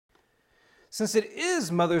Since it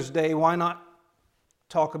is Mother's Day, why not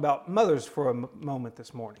talk about mothers for a moment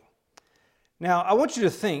this morning? Now, I want you to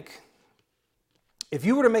think, if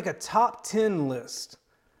you were to make a top 10 list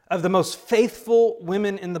of the most faithful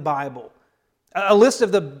women in the Bible, a list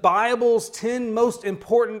of the Bible's 10 most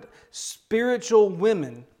important spiritual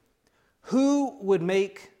women, who would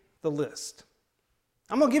make the list?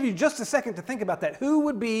 I'm going to give you just a second to think about that. Who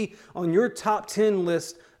would be on your top 10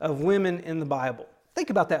 list of women in the Bible? Think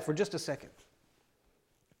about that for just a second.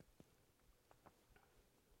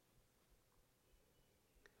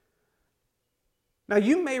 Now,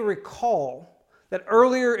 you may recall that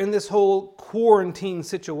earlier in this whole quarantine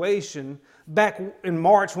situation, back in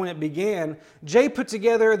March when it began, Jay put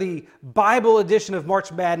together the Bible edition of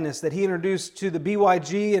March Madness that he introduced to the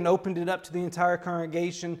BYG and opened it up to the entire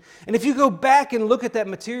congregation. And if you go back and look at that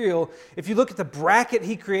material, if you look at the bracket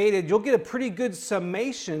he created, you'll get a pretty good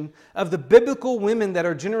summation of the biblical women that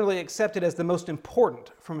are generally accepted as the most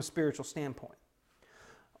important from a spiritual standpoint.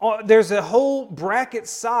 There's a whole bracket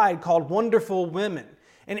side called Wonderful Women.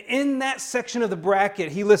 And in that section of the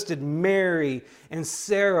bracket, he listed Mary and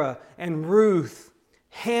Sarah and Ruth,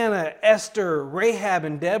 Hannah, Esther, Rahab,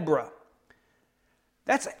 and Deborah.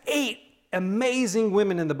 That's 8 amazing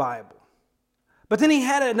women in the Bible. But then he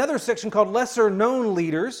had another section called Lesser Known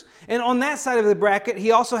Leaders. And on that side of the bracket,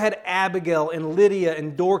 he also had Abigail and Lydia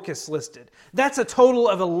and Dorcas listed. That's a total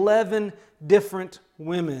of 11 different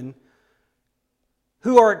women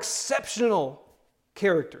who are exceptional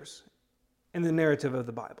characters in the narrative of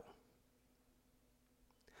the Bible.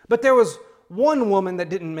 But there was one woman that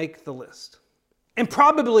didn't make the list, and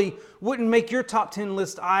probably wouldn't make your top 10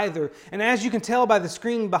 list either. And as you can tell by the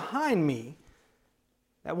screen behind me,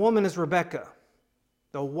 that woman is Rebekah,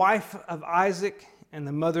 the wife of Isaac and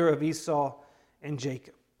the mother of Esau and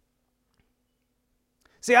Jacob.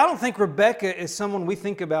 See, I don't think Rebekah is someone we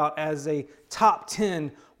think about as a top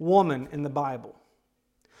 10 woman in the Bible.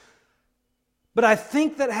 But I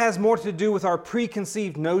think that has more to do with our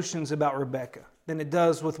preconceived notions about Rebekah than it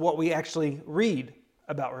does with what we actually read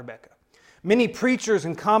about Rebekah. Many preachers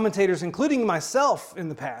and commentators, including myself in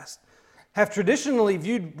the past, have traditionally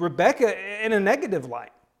viewed Rebekah in a negative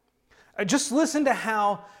light. Just listen to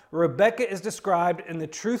how Rebekah is described in the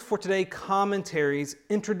Truth for Today commentary's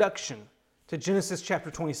introduction to Genesis chapter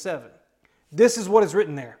 27. This is what is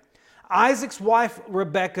written there. Isaac's wife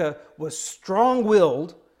Rebekah was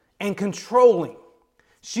strong-willed and controlling.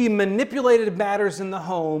 She manipulated matters in the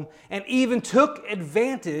home and even took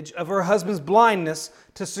advantage of her husband's blindness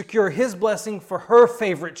to secure his blessing for her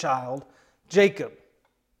favorite child, Jacob.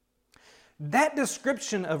 That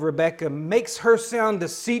description of Rebekah makes her sound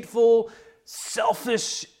deceitful,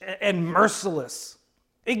 selfish, and merciless.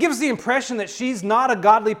 It gives the impression that she's not a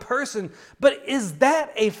godly person, but is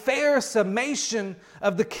that a fair summation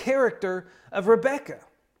of the character of Rebekah?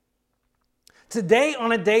 Today,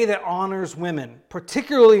 on a day that honors women,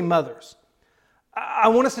 particularly mothers, I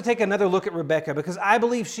want us to take another look at Rebekah because I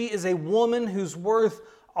believe she is a woman whose worth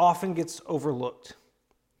often gets overlooked.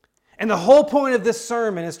 And the whole point of this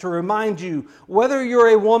sermon is to remind you, whether you're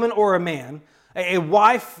a woman or a man, a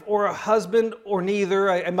wife or a husband or neither,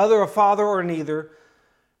 a mother or father or neither,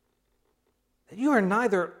 that you are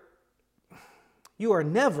never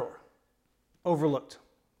overlooked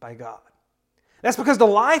by God. That's because the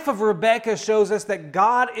life of Rebekah shows us that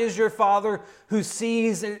God is your Father who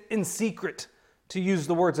sees in secret, to use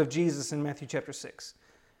the words of Jesus in Matthew chapter 6.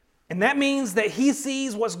 And that means that He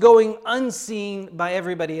sees what's going unseen by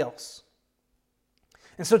everybody else.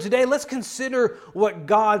 And so today, let's consider what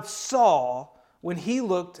God saw when He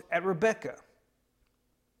looked at Rebekah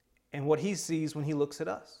and what He sees when He looks at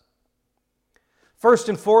us. First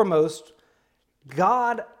and foremost,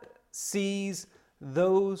 God sees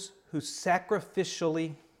those who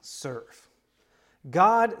sacrificially serve.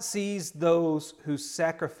 God sees those who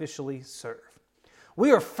sacrificially serve.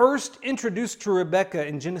 We are first introduced to Rebekah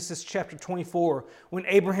in Genesis chapter 24 when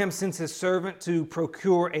Abraham sends his servant to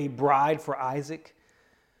procure a bride for Isaac.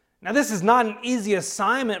 Now, this is not an easy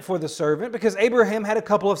assignment for the servant because Abraham had a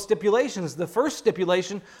couple of stipulations. The first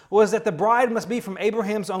stipulation was that the bride must be from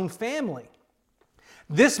Abraham's own family.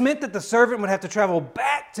 This meant that the servant would have to travel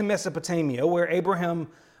back to Mesopotamia, where Abraham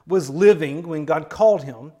was living when God called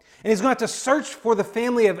him. And he's going to have to search for the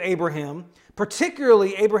family of Abraham,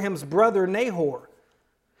 particularly Abraham's brother Nahor.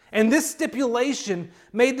 And this stipulation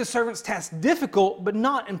made the servant's task difficult, but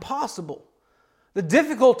not impossible. The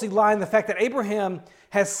difficulty lied in the fact that Abraham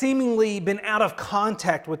has seemingly been out of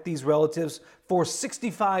contact with these relatives for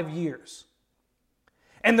 65 years.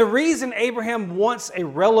 And the reason Abraham wants a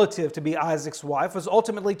relative to be Isaac's wife was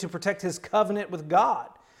ultimately to protect his covenant with God.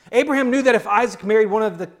 Abraham knew that if Isaac married one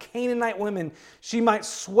of the Canaanite women, she might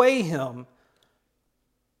sway him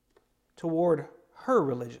toward her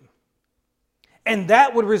religion. And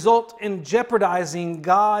that would result in jeopardizing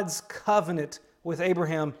God's covenant with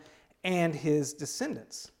Abraham and his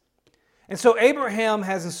descendants. And so Abraham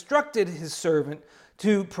has instructed his servant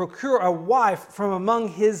to procure a wife from among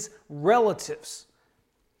his relatives.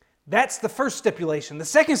 That's the first stipulation. The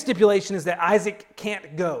second stipulation is that Isaac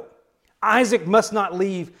can't go. Isaac must not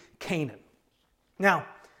leave Canaan. Now,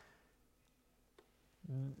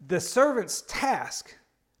 the servant's task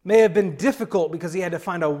may have been difficult because he had to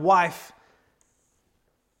find a wife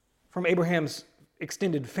from Abraham's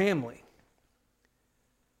extended family.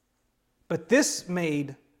 But this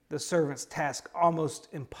made the servant's task almost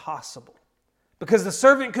impossible because the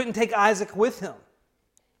servant couldn't take Isaac with him.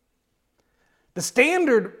 The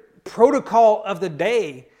standard protocol of the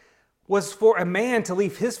day was for a man to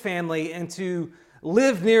leave his family and to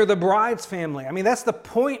live near the bride's family. I mean, that's the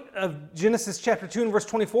point of Genesis chapter 2 and verse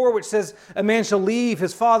 24, which says, a man shall leave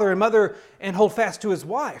his father and mother and hold fast to his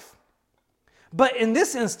wife. But in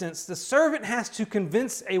this instance, the servant has to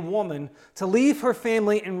convince a woman to leave her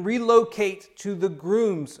family and relocate to the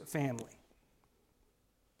groom's family.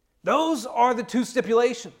 Those are the two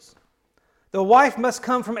stipulations. The wife must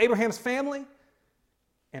come from Abraham's family,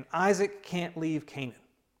 and Isaac can't leave Canaan.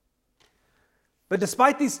 But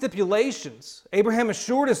despite these stipulations, Abraham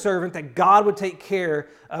assured his servant that God would take care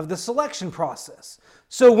of the selection process.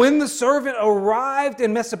 So when the servant arrived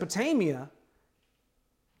in Mesopotamia,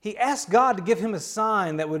 he asked God to give him a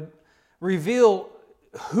sign that would reveal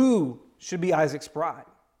who should be Isaac's bride.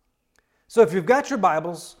 So if you've got your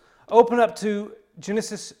Bibles, open up to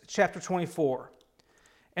Genesis chapter 24.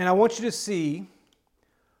 And I want you to see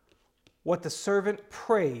what the servant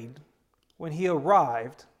prayed when he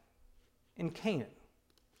arrived in Canaan.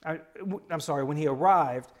 When he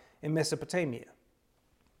arrived in Mesopotamia.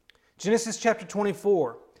 Genesis chapter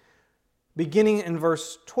 24, beginning in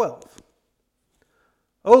verse 12.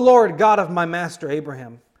 O Lord, God of my master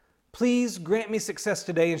Abraham, please grant me success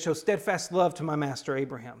today and show steadfast love to my master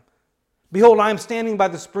Abraham. Behold, I am standing by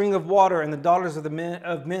the spring of water, and the daughters of the men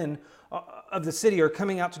of the city are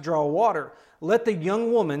coming out to draw water. Let the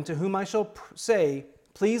young woman to whom I shall say,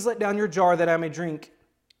 please let down your jar that I may drink,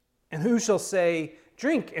 and who shall say,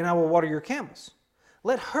 drink, and I will water your camels.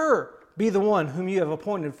 Let her be the one whom you have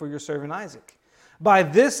appointed for your servant Isaac. By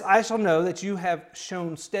this I shall know that you have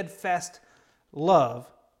shown steadfast love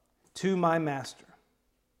to my master.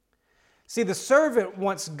 See, the servant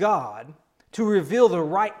wants God to reveal the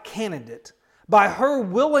right candidate by her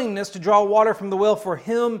willingness to draw water from the well for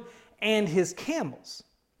him and his camels.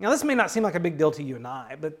 Now, this may not seem like a big deal to you and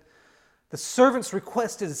I, but the servant's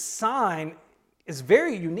requested sign is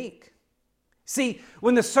very unique. See,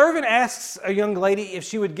 when the servant asks a young lady if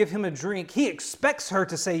she would give him a drink, he expects her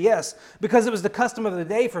to say yes, because it was the custom of the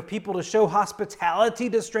day for people to show hospitality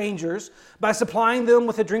to strangers by supplying them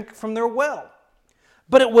with a drink from their well.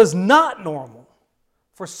 But it was not normal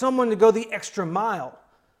for someone to go the extra mile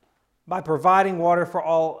by providing water for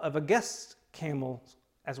all of a guest's camels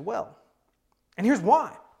as well. And here's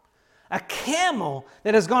why. A camel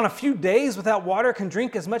that has gone a few days without water can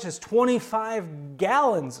drink as much as 25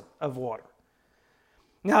 gallons of water.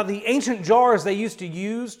 Now, the ancient jars they used to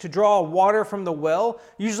use to draw water from the well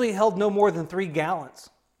usually held no more than 3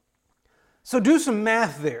 gallons. So do some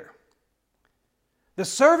math there. The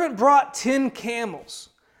servant brought 10 camels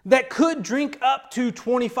that could drink up to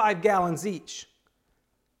 25 gallons each.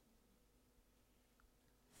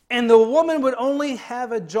 And the woman would only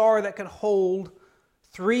have a jar that could hold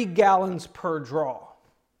 3 gallons per draw.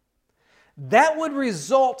 That would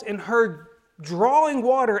result in her drawing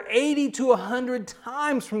water 80 to 100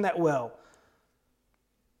 times from that well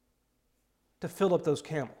to fill up those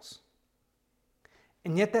camels.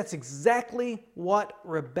 And yet that's exactly what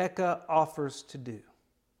Rebekah offers to do.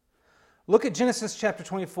 Look at Genesis chapter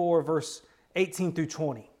 24, verse 18 through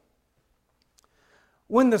 20.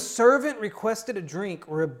 When the servant requested a drink,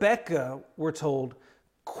 Rebekah, we're told,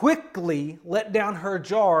 quickly let down her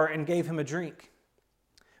jar and gave him a drink.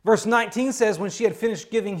 Verse 19 says, when she had finished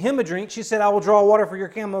giving him a drink, she said, I will draw water for your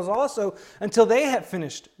camels also until they have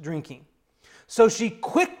finished drinking. So she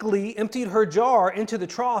quickly emptied her jar into the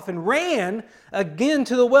trough and ran again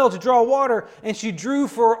to the well to draw water, and she drew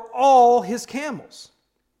for all his camels.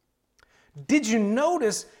 Did you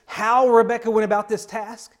notice how Rebekah went about this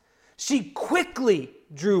task? She quickly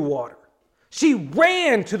drew water. She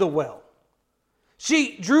ran to the well.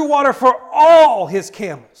 She drew water for all his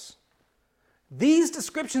camels. These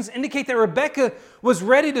descriptions indicate that Rebekah was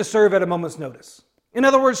ready to serve at a moment's notice. In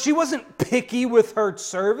other words, she wasn't picky with her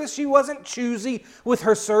service. She wasn't choosy with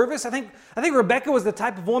her service. I think Rebekah was the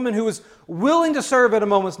type of woman who was willing to serve at a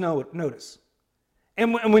moment's notice.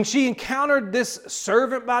 And when she encountered this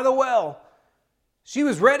servant by the well, she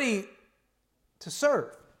was ready to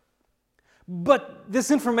serve. But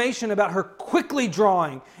this information about her quickly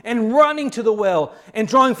drawing and running to the well and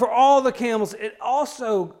drawing for all the camels, it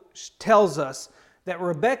also tells us that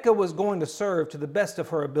Rebekah was going to serve to the best of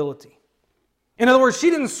her ability. In other words, she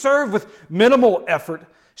didn't serve with minimal effort.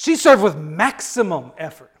 She served with maximum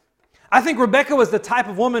effort. I think Rebekah was the type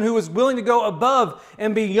of woman who was willing to go above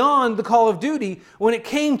and beyond the call of duty when it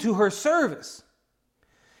came to her service.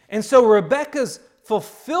 And so Rebekah's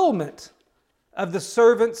fulfillment of the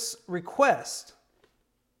servant's request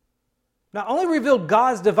not only revealed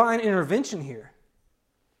God's divine intervention here,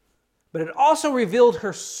 but it also revealed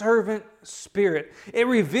her servant spirit. It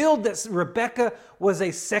revealed that Rebekah was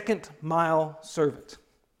a second-mile servant.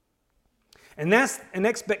 And that's an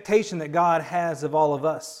expectation that God has of all of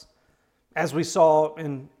us, as we saw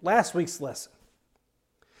in last week's lesson.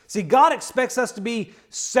 See, God expects us to be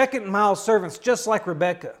second-mile servants, just like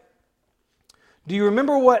Rebekah. Do you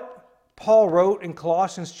remember what Paul wrote in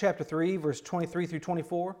Colossians chapter 3, verse 23 through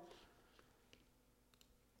 24?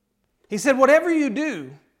 He said, "Whatever you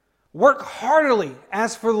do, work heartily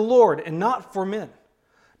as for the Lord and not for men,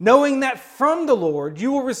 knowing that from the Lord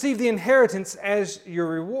you will receive the inheritance as your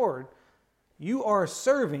reward. You are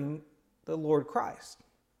serving the Lord Christ."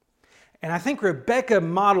 And I think Rebekah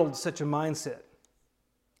modeled such a mindset.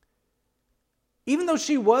 Even though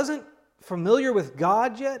she wasn't familiar with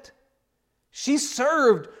God yet, she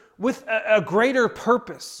served with a greater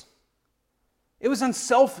purpose. It was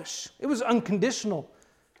unselfish. It was unconditional.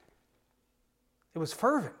 It was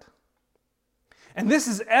fervent. And this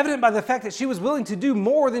is evident by the fact that she was willing to do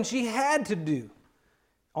more than she had to do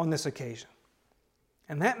on this occasion.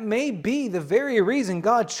 And that may be the very reason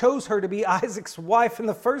God chose her to be Isaac's wife in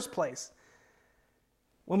the first place.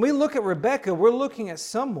 When we look at Rebekah, we're looking at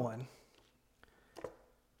someone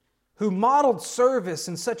who modeled service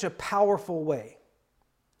in such a powerful way.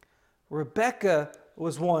 Rebekah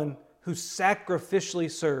was one who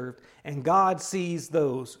sacrificially served, and God sees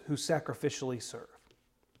those who sacrificially serve.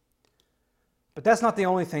 But that's not the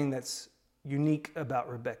only thing that's unique about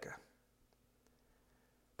Rebekah.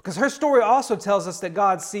 Because her story also tells us that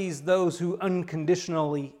God sees those who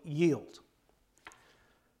unconditionally yield.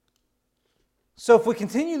 So if we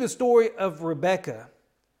continue the story of Rebekah,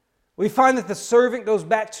 we find that the servant goes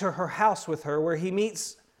back to her house with her, where he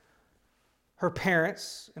meets her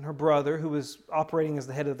parents and her brother, who was operating as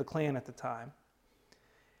the head of the clan at the time.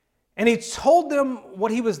 And he told them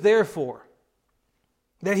what he was there for,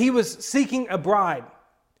 that he was seeking a bride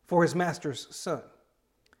for his master's son.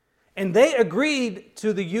 And they agreed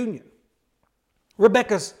to the union.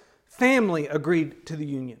 Rebekah's family agreed to the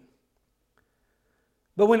union.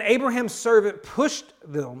 But when Abraham's servant pushed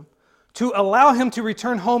them to allow him to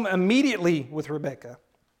return home immediately with Rebekah,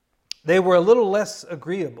 they were a little less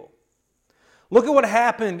agreeable. Look at what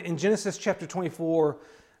happened in Genesis chapter 24,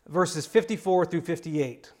 verses 54 through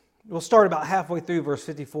 58. We'll start about halfway through verse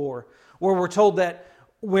 54, where we're told that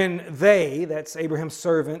when they, that's Abraham's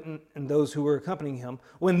servant and those who were accompanying him,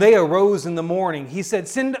 when they arose in the morning, he said,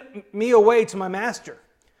 "Send me away to my master."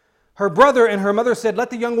 Her brother and her mother said,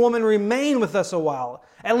 "Let the young woman remain with us a while,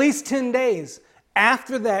 at least 10 days.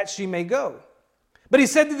 After that she may go." But he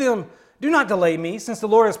said to them, "Do not delay me, since the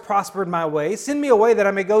Lord has prospered my way. Send me away that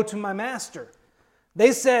I may go to my master."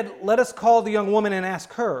 They said, "Let us call the young woman and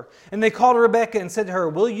ask her." And they called Rebekah and said to her,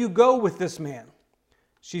 "Will you go with this man?"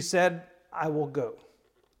 She said, "I will go."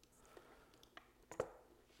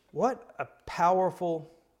 What a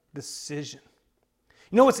powerful decision.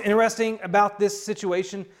 You know what's interesting about this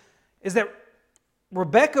situation is that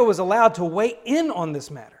Rebekah was allowed to weigh in on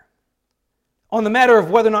this matter, on the matter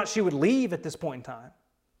of whether or not she would leave at this point in time.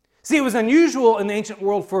 See, it was unusual in the ancient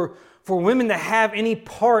world for women to have any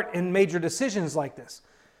part in major decisions like this.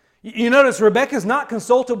 You notice Rebekah is not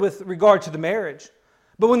consulted with regard to the marriage,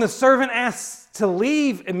 but when the servant asks to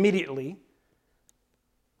leave immediately,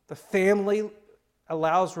 the family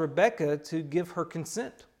allows Rebekah to give her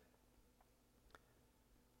consent.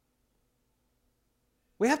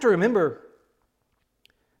 We have to remember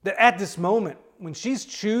that at this moment, when she's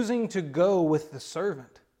choosing to go with the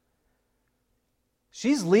servant,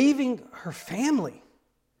 she's leaving her family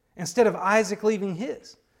instead of Isaac leaving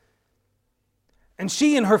his. And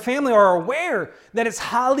she and her family are aware that it's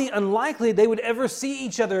highly unlikely they would ever see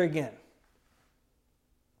each other again.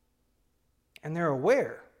 And they're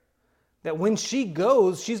aware that when she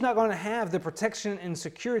goes, she's not going to have the protection and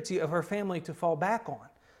security of her family to fall back on.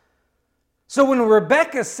 So when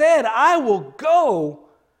Rebekah said, I will go,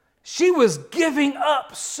 she was giving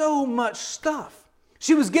up so much stuff.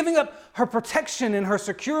 She was giving up her protection and her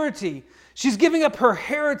security. She's giving up her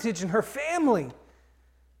heritage and her family.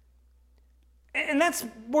 And that's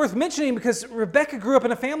worth mentioning because Rebekah grew up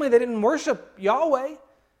in a family that didn't worship Yahweh.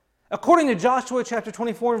 According to Joshua chapter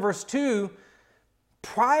 24 and verse 2,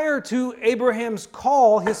 prior to Abraham's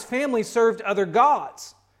call, his family served other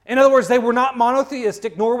gods. In other words, they were not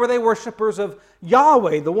monotheistic, nor were they worshipers of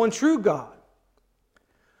Yahweh, the one true God.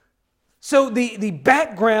 So the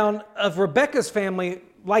background of Rebekah's family,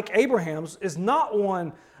 like Abraham's, is not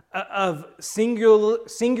one of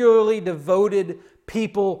singularly devoted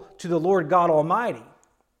people to the Lord God Almighty.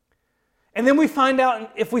 And then we find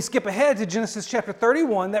out, if we skip ahead to Genesis chapter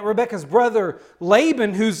 31, that Rebekah's brother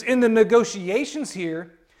Laban, who's in the negotiations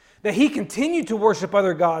here, that he continued to worship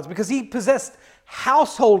other gods because he possessed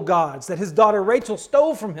household gods that his daughter Rachel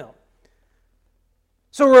stole from him.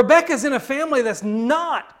 So Rebekah's in a family that's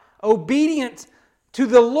not obedient to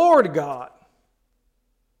the Lord God.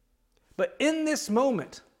 But in this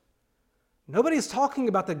moment, nobody's talking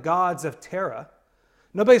about the gods of Terah.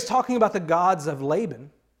 Nobody's talking about the gods of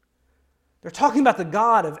Laban. They're talking about the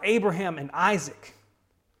God of Abraham and Isaac.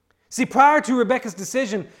 See, prior to Rebekah's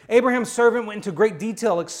decision, Abraham's servant went into great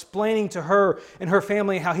detail explaining to her and her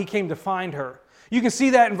family how he came to find her. You can see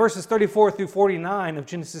that in verses 34 through 49 of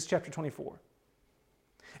Genesis chapter 24.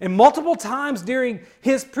 And multiple times during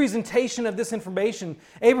his presentation of this information,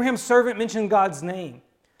 Abraham's servant mentioned God's name.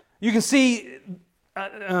 You can see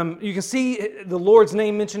the Lord's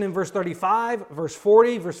name mentioned in verse 35, verse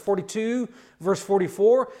 40, verse 42, verse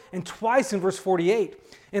 44, and twice in verse 48.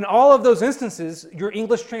 In all of those instances, your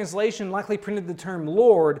English translation likely printed the term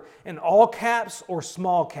Lord in all caps or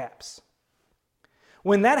small caps.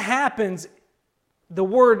 When that happens, the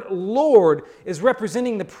word Lord is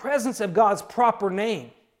representing the presence of God's proper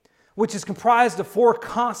name, which is comprised of 4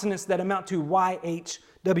 consonants that amount to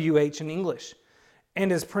YHWH in English,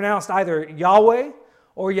 and is pronounced either Yahweh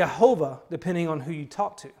or Yehovah, depending on who you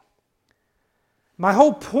talk to. My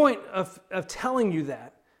whole point of telling you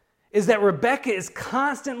that is that Rebekah is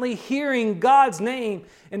constantly hearing God's name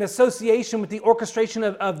in association with the orchestration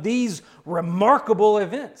of these remarkable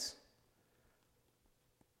events.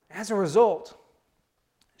 As a result,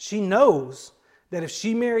 she knows that if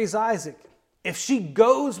she marries Isaac, if she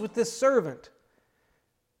goes with this servant,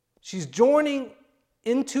 she's joining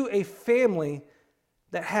into a family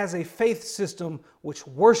that has a faith system which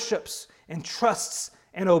worships and trusts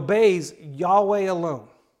and obeys Yahweh alone.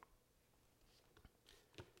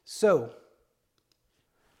 So,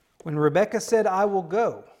 when Rebekah said, I will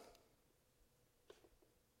go,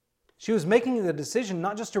 she was making the decision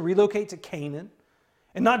not just to relocate to Canaan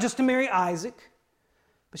and not just to marry Isaac,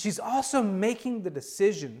 but she's also making the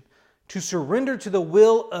decision to surrender to the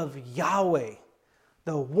will of Yahweh,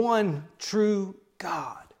 the one true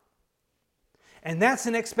God. And that's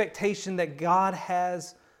an expectation that God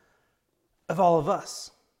has of all of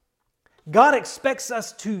us. God expects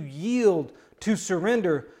us to yield, to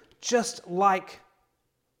surrender, just like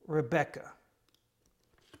Rebekah.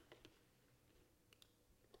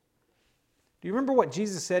 Do you remember what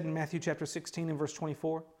Jesus said in Matthew chapter 16 and verse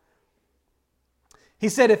 24? He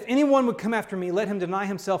said, if anyone would come after me, let him deny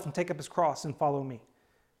himself and take up his cross and follow me.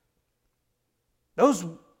 Those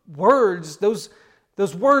words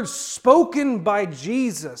spoken by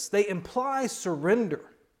Jesus, they imply surrender.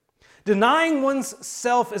 Denying one's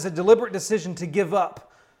self is a deliberate decision to give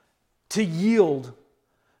up, to yield,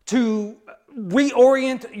 to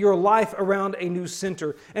reorient your life around a new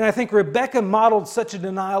center. And I think Rebekah modeled such a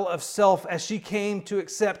denial of self as she came to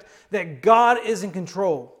accept that God is in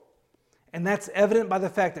control. And that's evident by the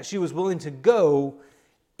fact that she was willing to go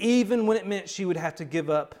even when it meant she would have to give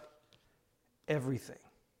up everything.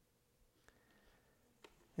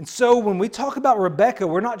 And so when we talk about Rebekah,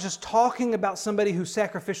 we're not just talking about somebody who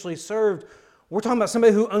sacrificially served. We're talking about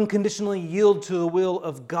somebody who unconditionally yielded to the will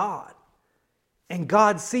of God. And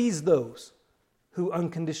God sees those who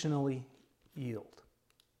unconditionally yield.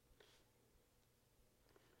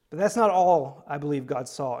 But that's not all I believe God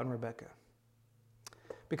saw in Rebekah.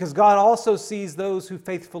 Because God also sees those who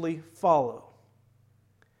faithfully follow.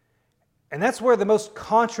 And that's where the most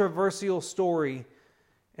controversial story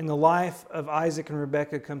in the life of Isaac and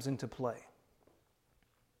Rebekah comes into play.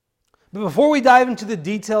 But before we dive into the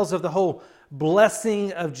details of the whole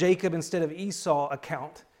blessing of Jacob instead of Esau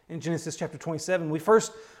account in Genesis chapter 27, we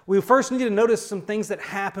first need to notice some things that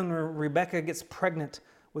happen when Rebekah gets pregnant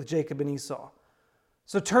with Jacob and Esau.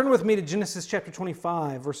 So turn with me to Genesis chapter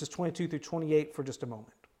 25, verses 22 through 28 for just a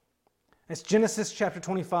moment. It's Genesis chapter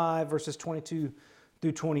 25, verses 22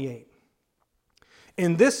 through 28.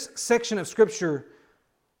 In this section of Scripture,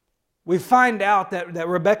 we find out that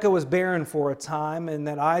Rebekah was barren for a time and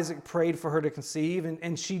that Isaac prayed for her to conceive,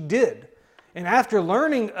 and she did. And after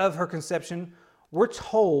learning of her conception, we're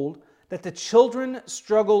told that the children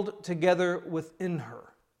struggled together within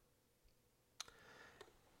her.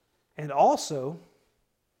 And also,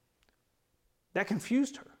 that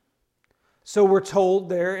confused her. So we're told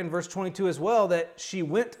there in verse 22 as well that she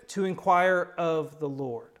went to inquire of the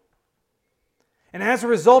Lord. And as a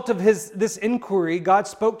result of this inquiry, God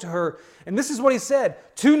spoke to her, and this is what He said: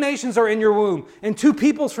 2 nations are in your womb, and 2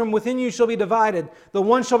 peoples from within you shall be divided. The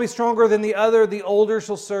one shall be stronger than the other, the older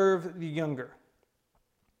shall serve the younger.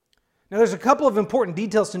 Now there's a couple of important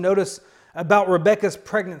details to notice about Rebekah's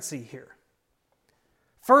pregnancy here.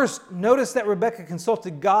 First, notice that Rebekah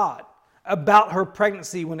consulted God about her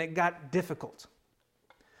pregnancy when it got difficult.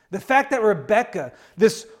 The fact that Rebekah,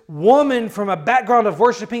 this woman from a background of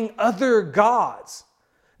worshiping other gods,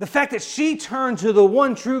 the fact that she turned to the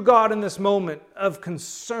one true God in this moment of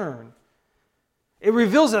concern, it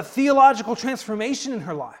reveals a theological transformation in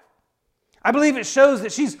her life. I believe it shows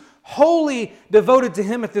that she's wholly devoted to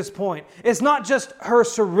Him at this point. It's not just her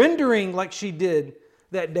surrendering like she did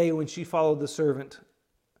that day when she followed the servant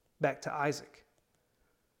back to Isaac.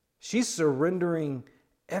 She's surrendering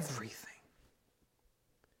everything.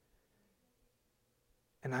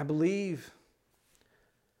 And I believe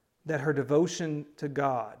that her devotion to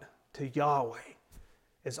God, to Yahweh,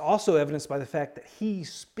 is also evidenced by the fact that He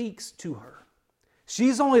speaks to her.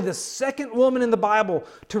 She's only the second woman in the Bible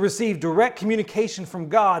to receive direct communication from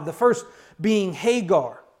God, the first being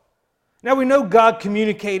Hagar. Now we know God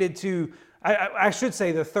communicated to, I should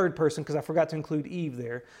say the third person because I forgot to include Eve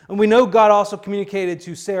there. And we know God also communicated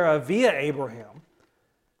to Sarah via Abraham.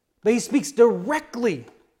 But He speaks directly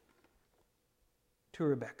to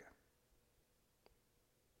Rebekah.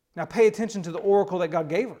 Now pay attention to the oracle that God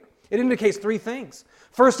gave her. It indicates 3 things.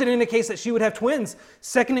 First, it indicates that she would have twins.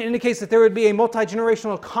 Second, it indicates that there would be a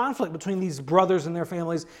multi-generational conflict between these brothers and their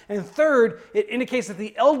families. And third, it indicates that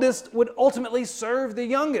the eldest would ultimately serve the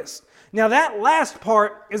youngest. Now that last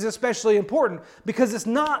part is especially important because it's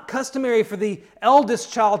not customary for the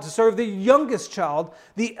eldest child to serve the youngest child.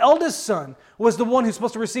 The eldest son was the one who's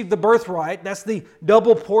supposed to receive the birthright. That's the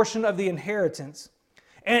double portion of the inheritance.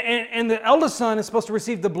 And the eldest son is supposed to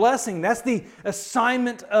receive the blessing. That's the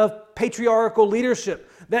assignment of patriarchal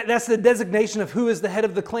leadership. That's the designation of who is the head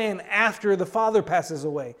of the clan after the father passes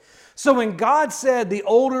away. So when God said the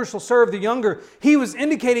older shall serve the younger, He was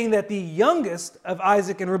indicating that the youngest of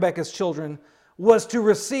Isaac and Rebekah's children was to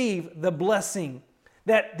receive the blessing.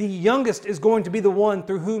 That the youngest is going to be the one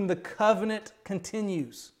through whom the covenant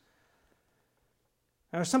continues.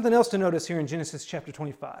 Now there's something else to notice here in Genesis chapter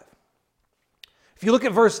 25. If you look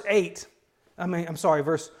at verse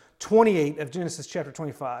 28 of Genesis chapter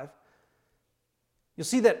 25, you'll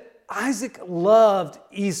see that Isaac loved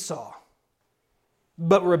Esau,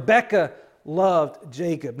 but Rebekah loved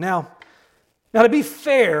Jacob. Now to be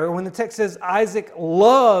fair, when the text says Isaac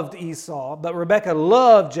loved Esau, but Rebekah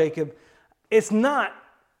loved Jacob, it's not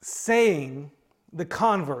saying the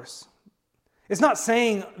converse. It's not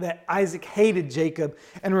saying that Isaac hated Jacob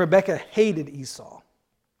and Rebekah hated Esau.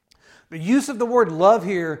 The use of the word love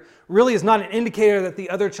here really is not an indicator that the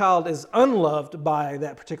other child is unloved by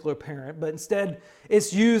that particular parent, but instead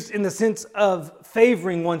it's used in the sense of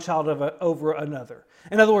favoring one child over another.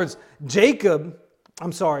 In other words,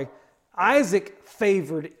 Isaac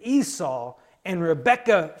favored Esau and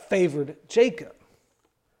Rebekah favored Jacob.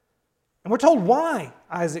 And we're told why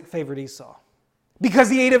Isaac favored Esau. Because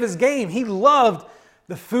he ate of his game. He loved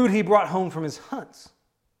the food he brought home from his hunts.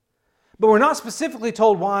 But we're not specifically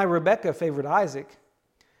told why Rebekah favored Isaac.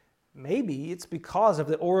 Maybe it's because of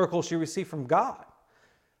the oracle she received from God.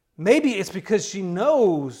 Maybe it's because she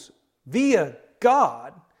knows via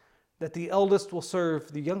God that the eldest will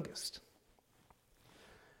serve the youngest.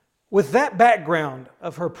 With that background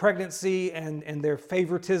of her pregnancy and their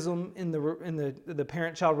favoritism in the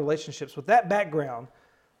parent-child relationships, with that background,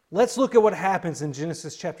 let's look at what happens in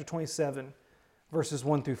Genesis chapter 27, verses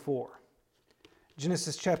 1 through 4.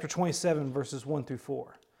 Genesis chapter 27, verses 1 through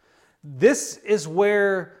 4. This is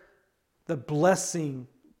where the blessing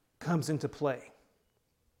comes into play.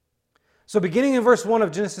 So beginning in verse 1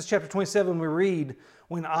 of Genesis chapter 27, we read,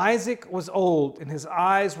 "When Isaac was old and his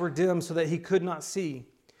eyes were dim so that he could not see,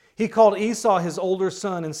 he called Esau his older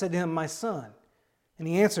son and said to him, 'My son.' And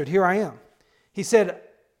he answered, 'Here I am.' He said,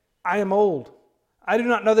 'I am old. I do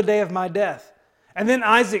not know the day of my death.' And then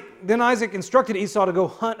Isaac instructed Esau to go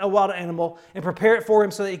hunt a wild animal and prepare it for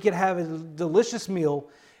him so that he could have a delicious meal.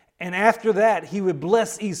 And after that, he would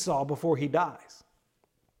bless Esau before he dies."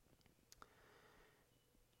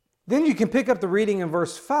 Then you can pick up the reading in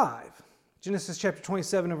verse 5. Genesis chapter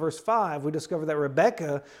 27 and verse 5, we discover that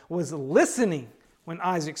Rebekah was listening when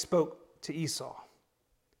Isaac spoke to Esau.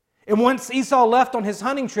 And once Esau left on his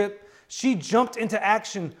hunting trip, she jumped into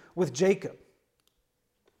action with Jacob.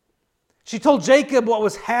 She told Jacob what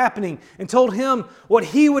was happening and told him what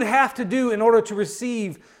he would have to do in order to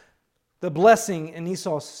receive the blessing in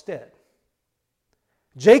Esau's stead.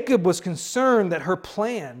 Jacob was concerned that her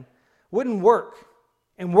plan wouldn't work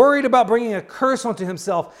and worried about bringing a curse onto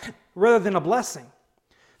himself rather than a blessing.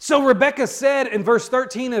 So Rebekah said in verse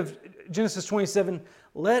 13 of Genesis 27,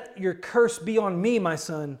 "Let your curse be on me, my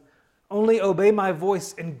son. Only obey my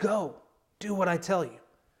voice and go. Do what I tell you."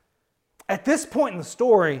 At this point in the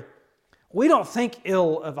story, we don't think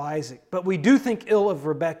ill of Isaac, but we do think ill of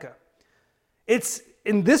Rebekah. It's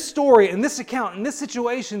in this story, in this account, in this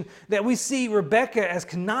situation, that we see Rebekah as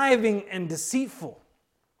conniving and deceitful.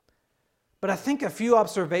 But I think a few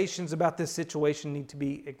observations about this situation need to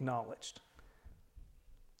be acknowledged.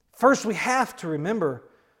 First, we have to remember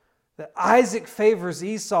that Isaac favors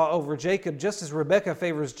Esau over Jacob just as Rebekah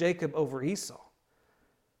favors Jacob over Esau.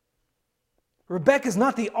 Rebekah is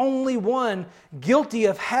not the only one guilty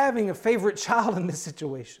of having a favorite child in this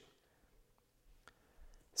situation.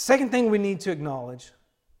 Second thing we need to acknowledge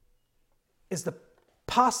is the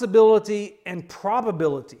possibility and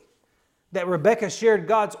probability that Rebekah shared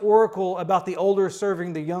God's oracle about the older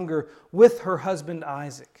serving the younger with her husband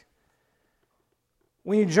Isaac.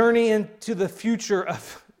 When you journey into the future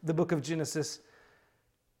of the book of Genesis,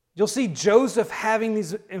 you'll see Joseph having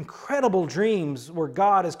these incredible dreams where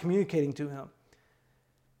God is communicating to him.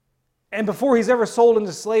 And before he's ever sold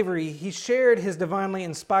into slavery, he shared his divinely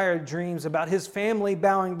inspired dreams about his family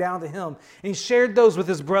bowing down to him. And he shared those with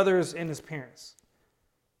his brothers and his parents.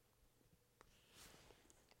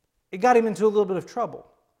 It got him into a little bit of trouble.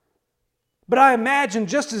 But I imagine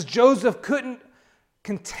just as Joseph couldn't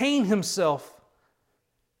contain himself,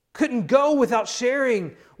 couldn't go without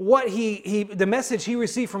sharing what the message he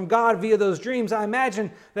received from God via those dreams, I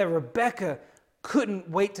imagine that Rebekah couldn't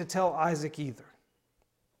wait to tell Isaac either.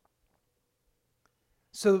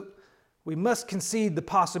 So we must concede the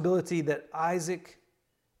possibility that Isaac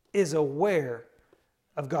is aware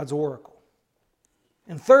of God's oracle.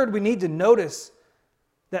 And third, we need to notice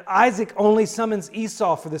that Isaac only summons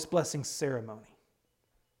Esau for this blessing ceremony.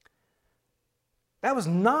 That was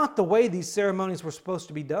not the way these ceremonies were supposed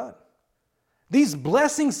to be done. These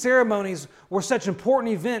blessing ceremonies were such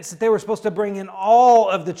important events that they were supposed to bring in all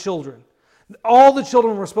of the children. All the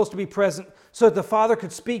children were supposed to be present so that the father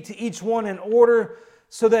could speak to each one in order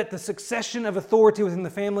so that the succession of authority within the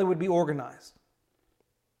family would be organized.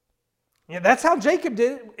 Yeah, that's how Jacob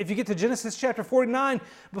did it. If you get to Genesis chapter 49,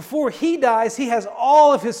 before he dies, he has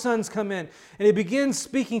all of his sons come in. And he begins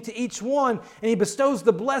speaking to each one, and he bestows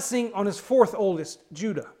the blessing on his fourth oldest,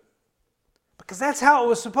 Judah. Because that's how it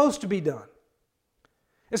was supposed to be done.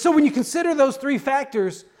 And so when you consider those three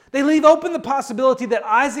factors, they leave open the possibility that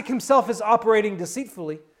Isaac himself is operating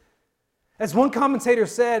deceitfully. As one commentator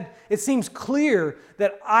said, it seems clear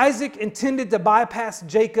that Isaac intended to bypass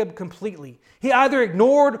Jacob completely. He either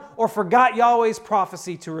ignored or forgot Yahweh's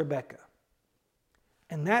prophecy to Rebekah.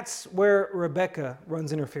 And that's where Rebekah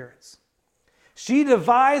runs interference. She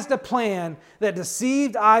devised a plan that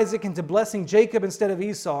deceived Isaac into blessing Jacob instead of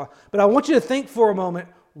Esau. But I want you to think for a moment,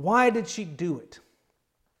 why did she do it?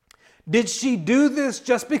 Did she do this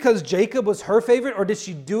just because Jacob was her favorite, or did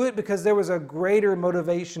she do it because there was a greater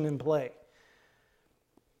motivation in play?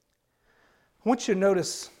 I want you to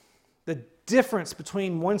notice the difference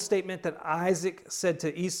between one statement that Isaac said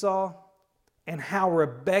to Esau and how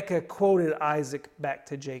Rebekah quoted Isaac back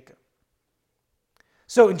to Jacob.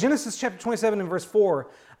 So in Genesis chapter 27 and verse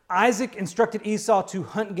 4, Isaac instructed Esau to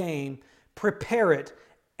hunt game, prepare it,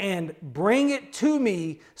 and bring it to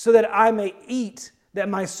me so that I may eat, that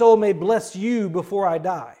my soul may bless you before I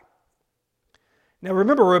die. Now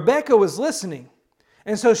remember, Rebekah was listening,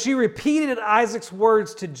 and so she repeated Isaac's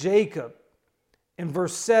words to Jacob in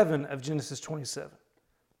verse 7 of Genesis 27.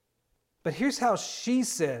 But here's how she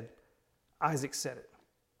said Isaac said it.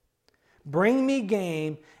 Bring me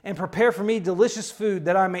game and prepare for me delicious food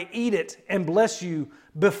that I may eat it and bless you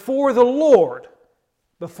before the Lord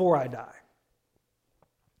before I die.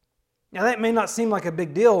 Now that may not seem like a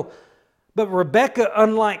big deal, but Rebekah,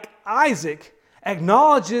 unlike Isaac,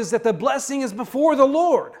 acknowledges that the blessing is before the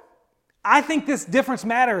Lord. I think this difference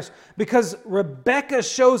matters because Rebekah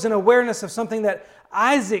shows an awareness of something that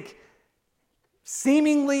Isaac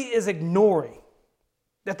seemingly is ignoring.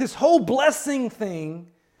 That this whole blessing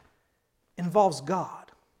thing involves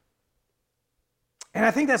God. And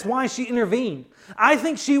I think that's why she intervened. I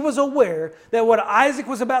think she was aware that what Isaac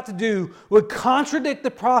was about to do would contradict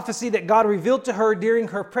the prophecy that God revealed to her during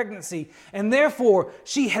her pregnancy. And therefore,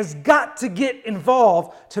 she has got to get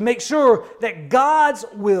involved to make sure that God's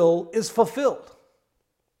will is fulfilled.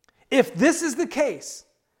 If this is the case,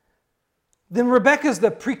 then Rebekah is the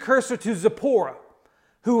precursor to Zipporah,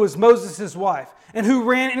 who was Moses' wife, and who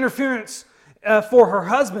ran interference for her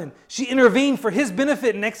husband. She intervened for his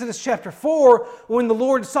benefit in Exodus chapter 4 when the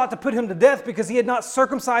Lord sought to put him to death because he had not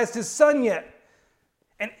circumcised his son yet.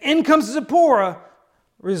 And in comes Zipporah,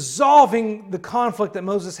 resolving the conflict that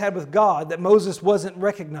Moses had with God that Moses wasn't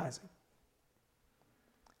recognizing.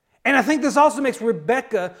 And I think this also makes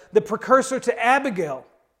Rebekah the precursor to Abigail.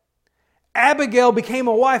 Abigail became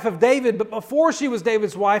a wife of David, but before she was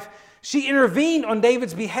David's wife, she intervened on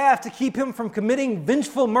David's behalf to keep him from committing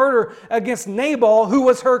vengeful murder against Nabal, who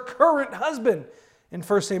was her current husband, in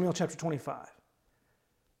 1 Samuel chapter 25.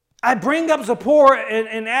 I bring up Zipporah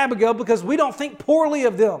and Abigail because we don't think poorly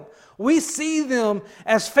of them. We see them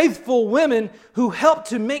as faithful women who helped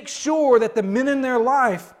to make sure that the men in their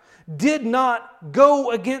life did not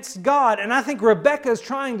go against God. And I think Rebekah is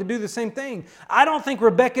trying to do the same thing. I don't think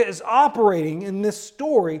Rebekah is operating in this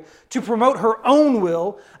story to promote her own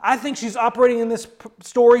will. I think she's operating in this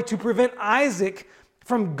story to prevent Isaac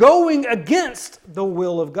from going against the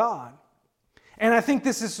will of God. And I think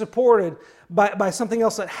this is supported by something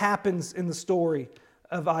else that happens in the story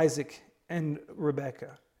of Isaac and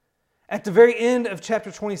Rebekah. At the very end of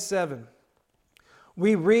chapter 27,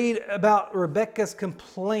 we read about Rebekah's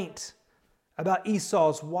complaint about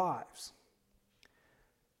Esau's wives.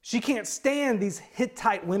 She can't stand these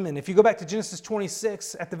Hittite women. If you go back to Genesis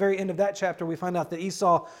 26, at the very end of that chapter, we find out that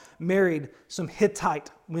Esau married some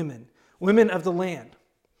Hittite women, women of the land.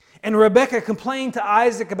 And Rebekah complained to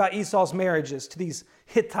Isaac about Esau's marriages to these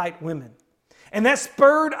Hittite women. And that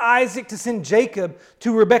spurred Isaac to send Jacob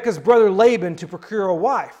to Rebekah's brother Laban to procure a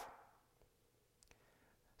wife.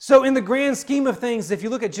 So in the grand scheme of things, if you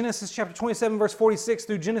look at Genesis chapter 27, verse 46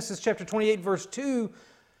 through Genesis chapter 28, verse 2,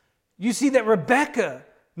 you see that Rebekah,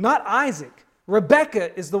 not Isaac,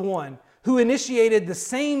 Rebekah is the one who initiated the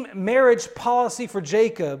same marriage policy for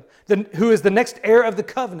Jacob, who is the next heir of the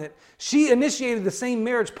covenant. She initiated the same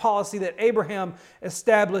marriage policy that Abraham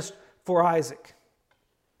established for Isaac.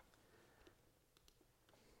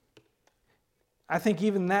 I think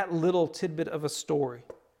even that little tidbit of a story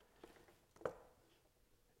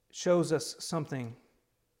shows us something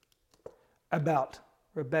about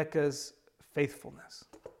Rebekah's faithfulness.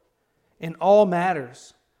 In all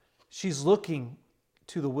matters, she's looking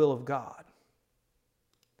to the will of God.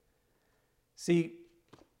 See,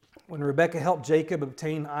 when Rebekah helped Jacob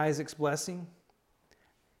obtain Isaac's blessing,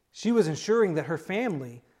 she was ensuring that her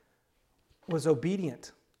family was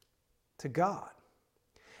obedient to God.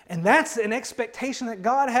 And that's an expectation that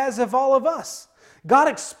God has of all of us. God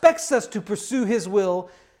expects us to pursue His will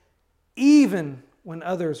even when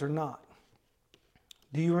others are not.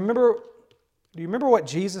 Do you remember what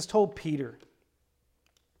Jesus told Peter?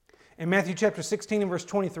 In Matthew chapter 16 and verse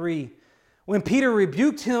 23, when Peter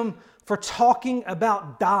rebuked him for talking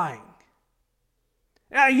about dying.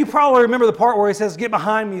 Now, you probably remember the part where he says, "Get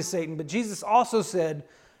behind me, Satan." But Jesus also said,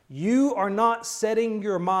 "You are not setting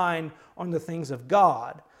your mind on the things of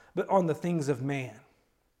God, but on the things of man."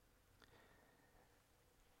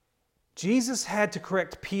 Jesus had to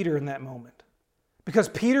correct Peter in that moment because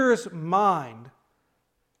Peter's mind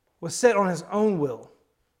was set on his own will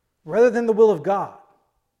rather than the will of God.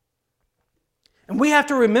 And we have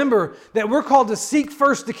to remember that we're called to seek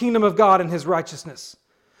first the kingdom of God and His righteousness.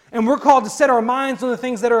 And we're called to set our minds on the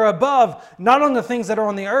things that are above, not on the things that are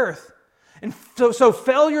on the earth. And so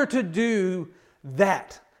failure to do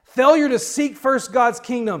that, failure to seek first God's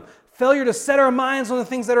kingdom, failure to set our minds on the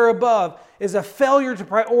things that are above is a failure to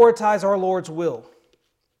prioritize our Lord's will.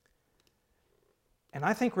 And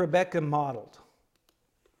I think Rebekah modeled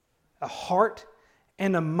a heart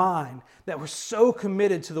and a mind that were so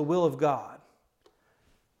committed to the will of God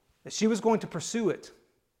that she was going to pursue it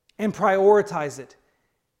and prioritize it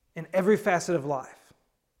in every facet of life.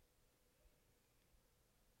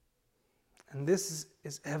 And this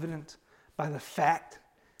is evident by the fact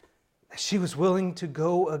that she was willing to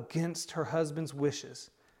go against her husband's wishes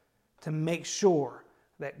to make sure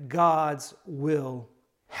that God's will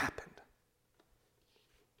happened.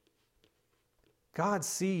 God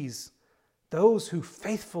sees those who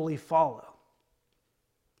faithfully follow.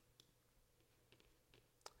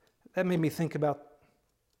 That made me think about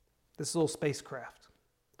this little spacecraft,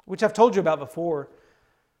 which I've told you about before.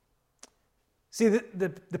 See,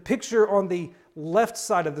 the picture on the left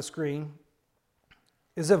side of the screen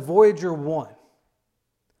is of Voyager 1.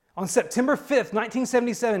 On September 5th,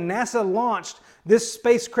 1977, NASA launched this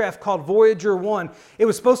spacecraft called Voyager 1. It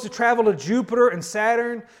was supposed to travel to Jupiter and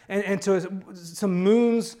Saturn and to some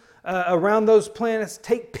moons around those planets,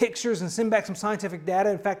 take pictures and send back some scientific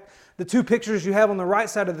data. In fact, the two pictures you have on the right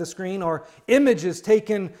side of the screen are images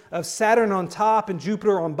taken of Saturn on top and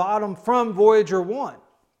Jupiter on bottom from Voyager 1.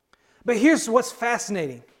 But here's what's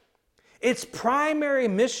fascinating. Its primary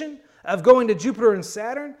mission of going to Jupiter and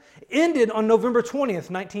Saturn ended on November 20th,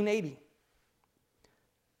 1980.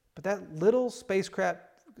 But that little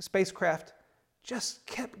spacecraft just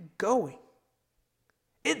kept going.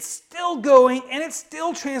 It's still going, and it's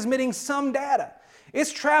still transmitting some data.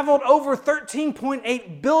 It's traveled over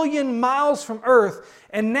 13.8 billion miles from Earth,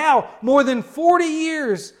 and now, more than 40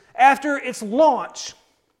 years after its launch,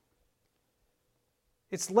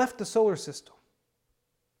 it's left the solar system.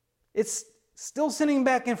 It's still sending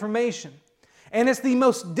back information, and it's the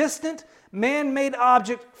most distant man-made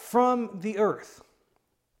object from the Earth.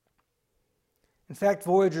 In fact,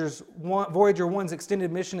 Voyager 1's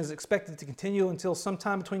extended mission is expected to continue until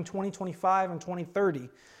sometime between 2025 and 2030,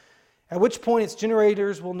 at which point its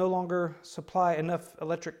generators will no longer supply enough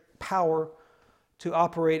electric power to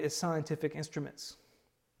operate its scientific instruments.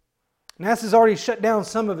 NASA's already shut down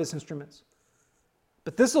some of its instruments.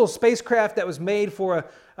 But this little spacecraft that was made for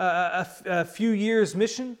a few years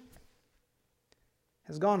mission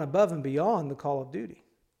has gone above and beyond the call of duty.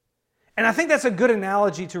 And I think that's a good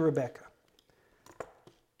analogy to Rebekah.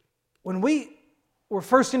 When we were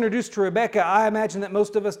first introduced to Rebekah, I imagine that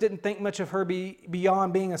most of us didn't think much of her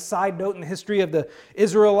beyond being a side note in the history of the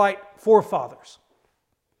Israelite forefathers.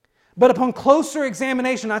 But upon closer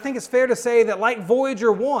examination, I think it's fair to say that like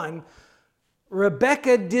Voyager 1,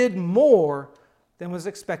 Rebekah did more than was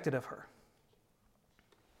expected of her.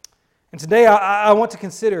 And today I want to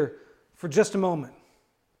consider for just a moment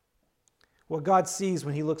what God sees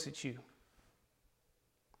when He looks at you.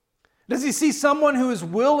 Does He see someone who is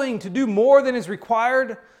willing to do more than is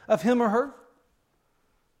required of him or her?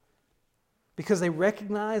 Because they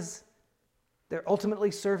recognize they're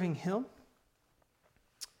ultimately serving Him?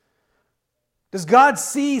 Does God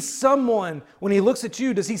see someone, when He looks at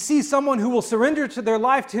you, does He see someone who will surrender to their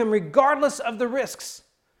life to Him regardless of the risks?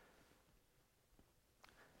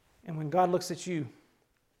 And when God looks at you,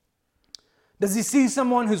 does He see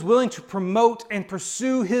someone who's willing to promote and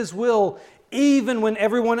pursue His will even when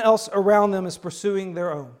everyone else around them is pursuing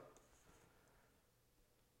their own?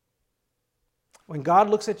 When God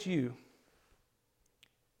looks at you,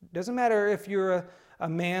 it doesn't matter if you're a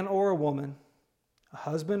man or a woman, a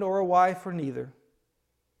husband or a wife or neither,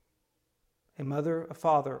 a mother, a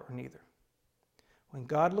father or neither. When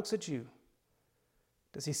God looks at you,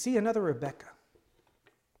 does He see another Rebekah?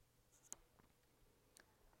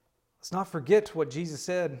 Let's not forget what Jesus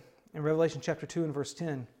said in Revelation chapter 2 and verse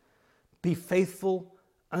 10. Be faithful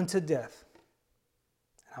unto death,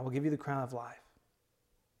 and I will give you the crown of life.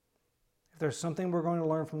 If there's something we're going to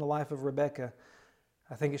learn from the life of Rebekah,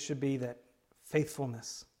 I think it should be that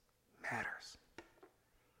faithfulness matters.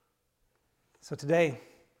 So today,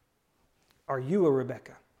 are you a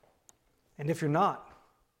Rebekah? And if you're not,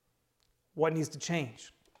 what needs to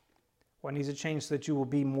change? What needs to change so that you will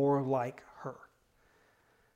be more like